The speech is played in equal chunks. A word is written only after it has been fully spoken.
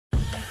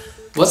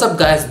What's up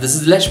guys, this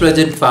is Lesh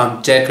Legend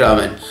from Tech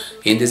Ramen.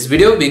 In this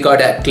video we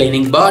got a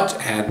cleaning bot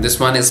and this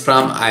one is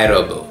from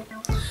iRobot.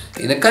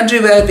 In a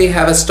country where we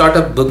have a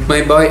startup Book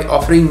My Boy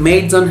offering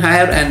maids on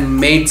hire and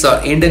maids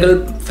are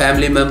integral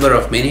family member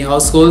of many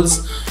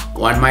households,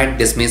 one might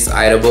dismiss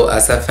iRobot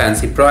as a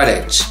fancy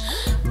product.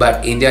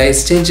 But India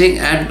is changing,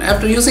 and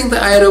after using the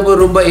iRobot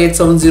Roomba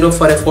 870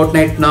 for a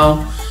fortnight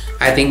now,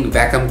 I think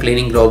vacuum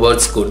cleaning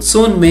robots could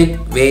soon make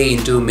way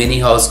into many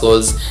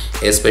households,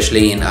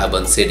 especially in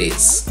urban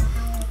cities.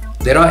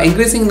 There are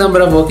increasing number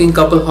of working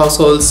couple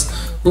households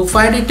who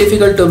find it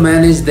difficult to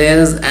manage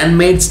theirs and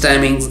maids'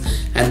 timings,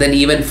 and then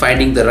even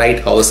finding the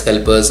right house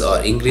helpers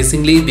are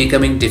increasingly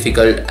becoming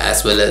difficult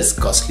as well as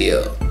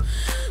costlier.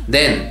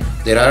 Then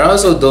there are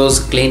also those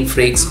clean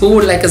freaks who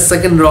would like a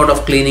second round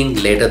of cleaning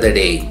later the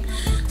day.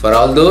 For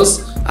all those,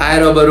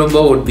 iRobot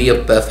Roomba would be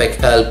a perfect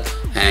help,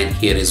 and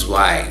here is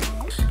why.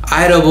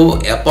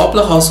 iRobot, a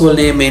popular household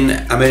name in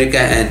America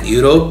and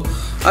Europe,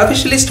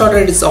 officially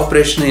started its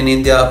operation in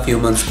India a few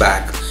months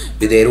back,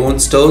 with their own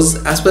stores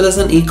as well as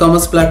an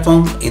e-commerce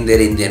platform in their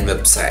Indian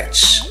website.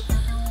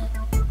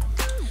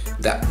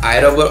 The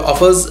iRobot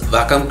offers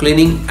vacuum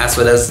cleaning as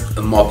well as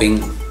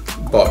mopping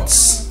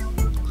bots.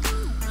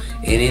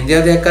 In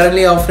India, they are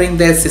currently offering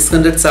their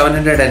 600,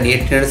 700 and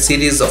 800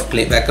 series of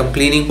vacuum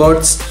cleaning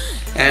bots,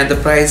 and the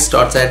price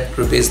starts at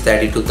Rs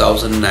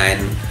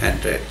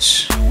 32,900.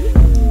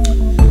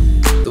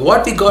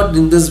 What we got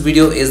in this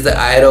video is the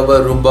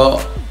iRobot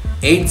Roomba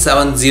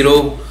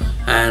 870,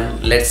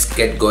 and let's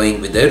get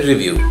going with the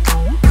review.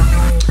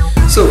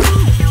 So,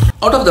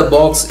 out of the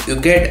box you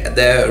get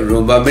the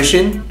Roomba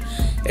machine,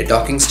 a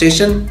docking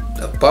station,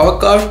 a power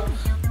cord,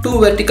 2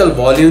 vertical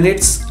wall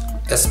units,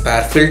 a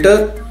spare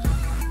filter,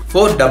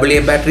 4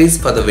 AA batteries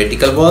for the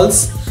vertical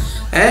walls,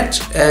 and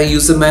a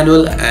user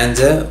manual and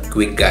a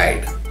quick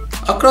guide.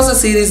 Across the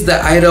series, the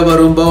iRobot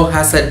Roomba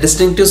has a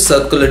distinctive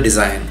circular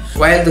design.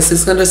 While the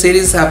 600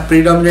 series have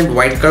predominant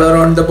white color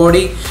on the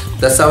body,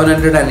 the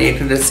 700 and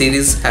 800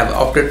 series have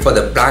opted for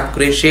the black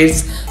grey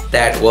shades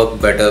that work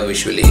better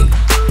visually.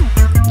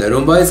 The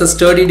Roomba is a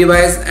sturdy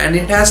device, and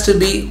it has to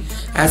be,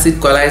 as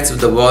it collides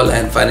with the wall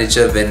and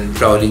furniture when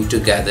prowling to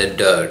gather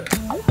dirt.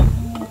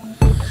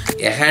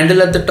 A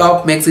handle at the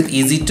top makes it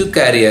easy to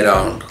carry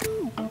around.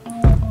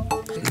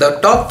 The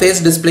top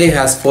face display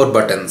has 4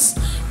 buttons: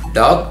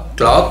 dog,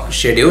 clock,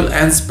 schedule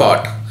and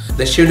spot.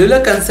 The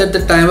scheduler can set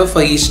the timer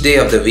for each day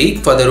of the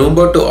week for the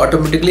Roomba to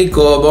automatically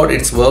go about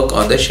its work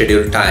on the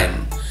scheduled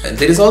time.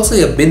 There is also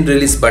a bin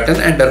release button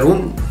and a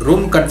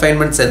room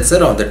confinement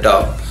sensor on the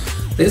top.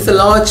 There is a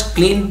large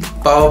clean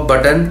power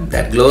button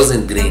that glows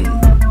in green.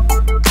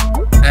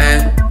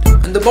 And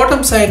on the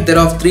bottom side there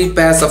are 3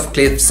 pairs of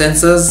clip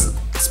sensors,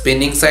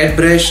 spinning side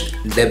brush,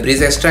 debris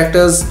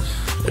extractors,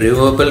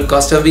 removable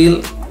caster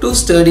wheel, 2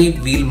 sturdy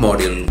wheel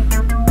module.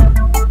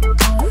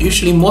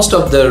 Usually most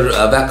of the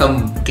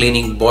vacuum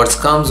cleaning bots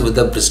comes with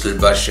the bristle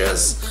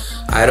brushes.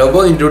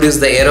 iRobot introduced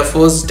the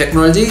Aeroforce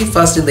technology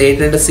first in the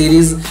 800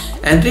 series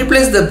and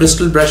replaced the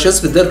bristle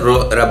brushes with the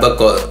rubber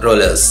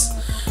rollers.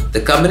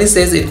 The company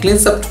says it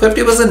cleans up to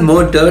 50%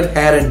 more dirt,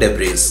 hair and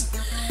debris.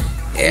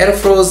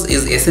 Aeroforce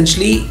is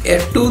essentially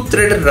a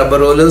 2-threaded rubber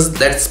rollers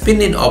that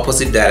spin in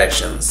opposite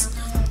directions.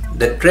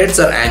 The threads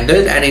are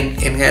angled, and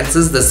it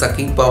enhances the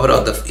sucking power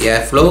of the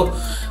airflow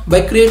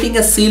by creating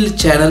a sealed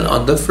channel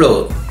on the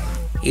floor.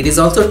 It is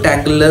also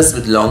tangleless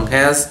with long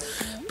hairs,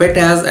 pet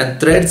hairs and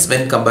threads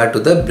when compared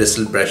to the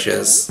bristle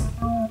brushes.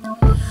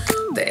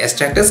 The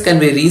extractors can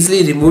be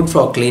easily removed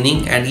for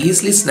cleaning and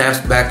easily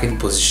snaps back in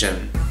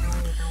position.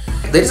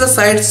 There is a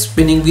side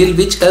spinning wheel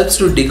which helps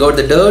to dig out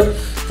the dirt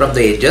from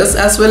the edges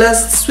as well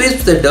as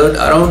sweeps the dirt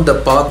around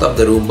the path of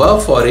the Roomba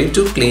for it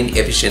to clean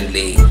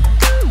efficiently.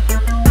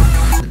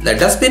 The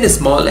dustbin is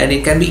small and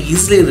it can be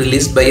easily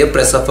released by a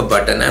press of a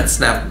button and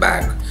snapped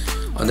back.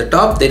 On the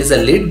top there is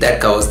a lid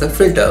that covers the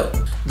filter.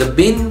 The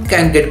bin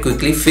can get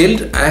quickly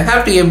filled. I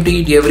have to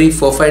empty it every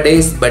 4-5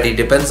 days, but it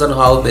depends on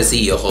how messy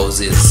your house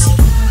is.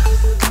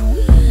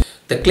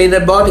 The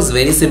cleaner bot is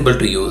very simple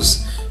to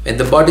use. When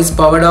the bot is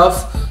powered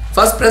off,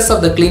 first press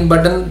of the clean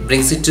button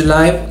brings it to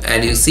life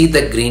and you see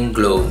the green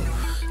glow.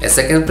 A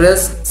second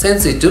press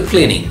sends it to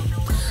cleaning.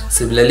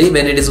 Similarly,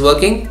 when it is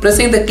working,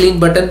 pressing the clean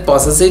button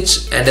pauses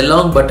it and a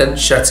long button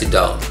shuts it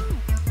down.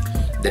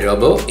 The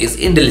robot is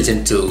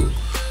intelligent too.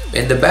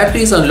 When the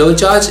battery is on low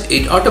charge,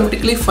 it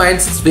automatically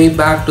finds its way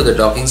back to the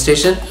docking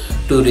station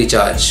to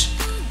recharge.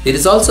 There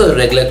is also a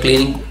regular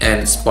cleaning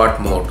and spot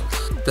mode.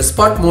 The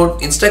spot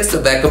mode instructs the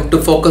vacuum to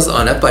focus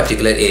on a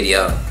particular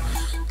area.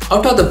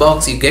 Out of the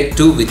box you get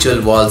 2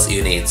 virtual walls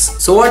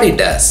units. So what it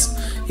does?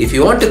 If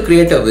you want to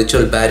create a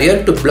virtual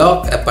barrier to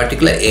block a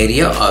particular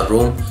area or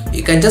room,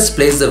 you can just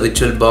place the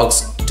virtual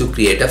box to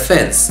create a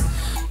fence.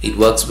 It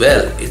works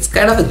well. It's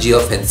kind of a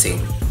geofencing.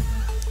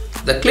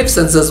 The clip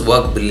sensors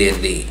work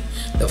brilliantly.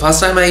 The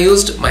first time I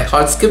used, my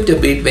heart skipped a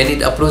bit when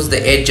it approached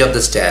the edge of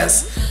the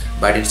stairs,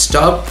 but it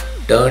stopped,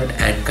 turned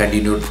and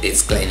continued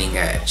its cleaning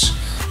edge.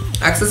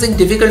 Accessing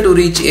difficult to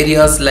reach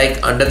areas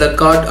like under the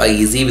cot are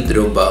easy with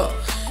Roomba.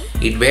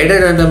 It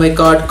waded under my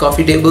cot,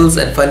 coffee tables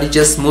and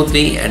furniture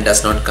smoothly and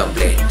does not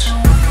complain.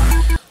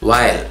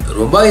 While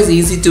Roomba is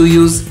easy to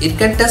use, it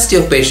can test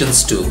your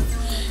patience too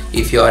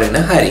if you are in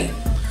a hurry.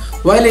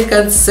 While it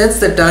can sense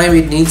the time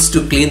it needs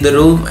to clean the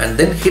room and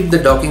then hit the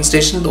docking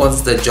station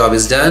once the job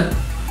is done,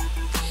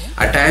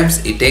 at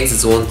times it takes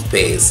its own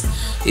pace.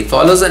 It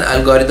follows an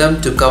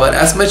algorithm to cover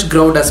as much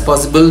ground as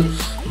possible,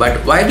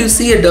 but while you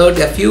see a dirt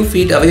a few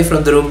feet away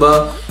from the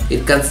Roomba,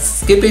 it can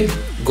skip it,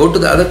 go to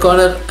the other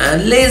corner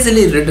and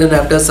lazily return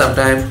after some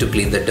time to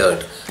clean the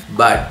dirt.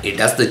 But it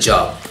does the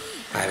job.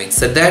 Having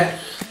said that,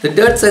 the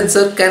dirt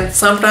sensor can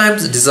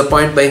sometimes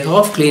disappoint by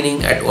half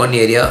cleaning at one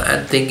area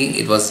and thinking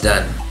it was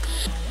done.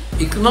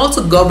 It can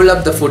also gobble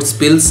up the food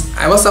spills.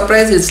 I was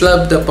surprised it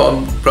slurped the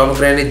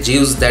pomegranate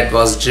juice that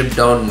was dripped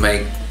down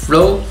my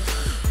floor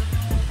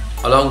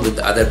along with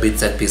the other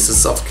bits and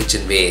pieces of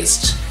kitchen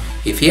waste.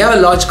 If you have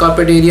a large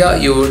carpet area,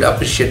 you would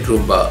appreciate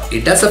Roomba.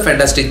 It does a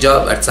fantastic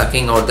job at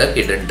sucking out the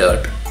hidden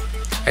dirt.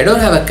 I don't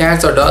have a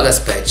cat or dog as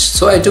pets,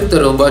 so I took the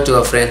Roomba to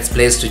a friend's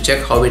place to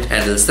check how it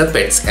handles the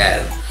pet's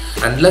hair.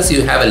 Unless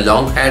you have a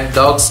long-haired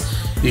dogs,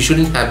 you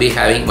shouldn't be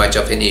having much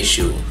of an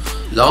issue.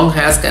 Long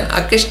hairs can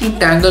occasionally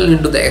tangle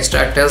into the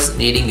extractors,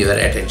 needing your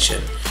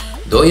attention.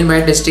 Though in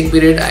my testing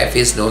period, I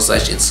faced no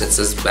such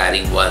instances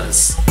barring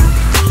once.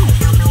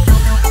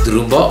 The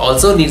Roomba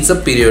also needs a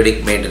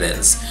periodic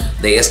maintenance.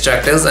 The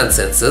extractors and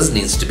sensors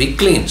needs to be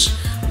cleaned.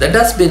 The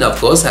dustbin of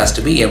course has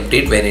to be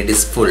emptied when it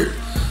is full.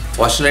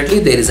 Fortunately,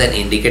 there is an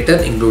indicator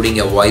including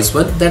a voice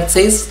one that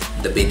says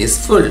the bin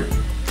is full.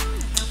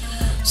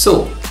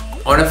 So,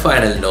 on a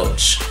final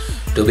note,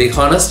 to be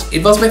honest,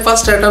 it was my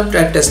first attempt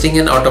at testing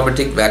an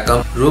automatic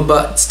vacuum.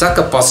 Roomba struck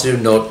a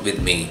positive note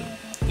with me.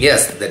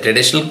 Yes, the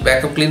traditional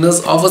vacuum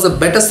cleaners offers a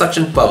better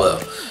suction power,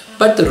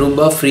 but the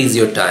Roomba frees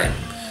your time.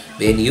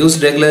 When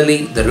used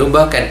regularly, the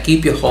Roomba can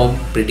keep your home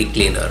pretty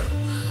cleaner.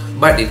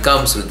 But it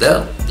comes with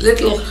a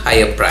little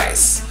higher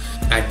price.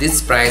 At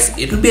this price,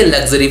 it will be a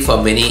luxury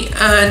for many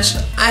and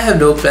I have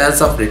no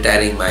plans of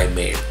retiring my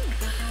maid.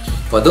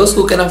 For those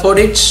who can afford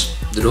it,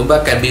 the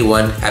Roomba can be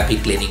one happy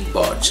cleaning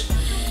bot.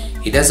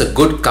 It has a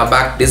good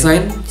compact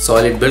design,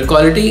 solid build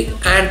quality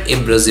and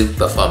impressive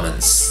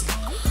performance.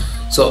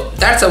 So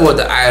that's about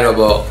the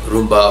iRobot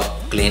Roomba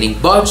cleaning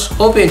bot.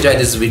 Hope you enjoyed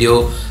this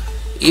video.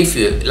 If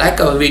you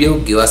like our video,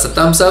 give us a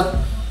thumbs up,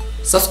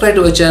 subscribe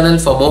to our channel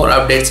for more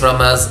updates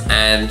from us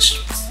and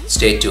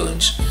stay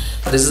tuned.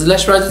 This is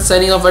Lash Rajat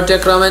signing off for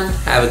Tech Raman.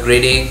 Have a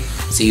great day.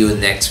 See you in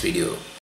the next video.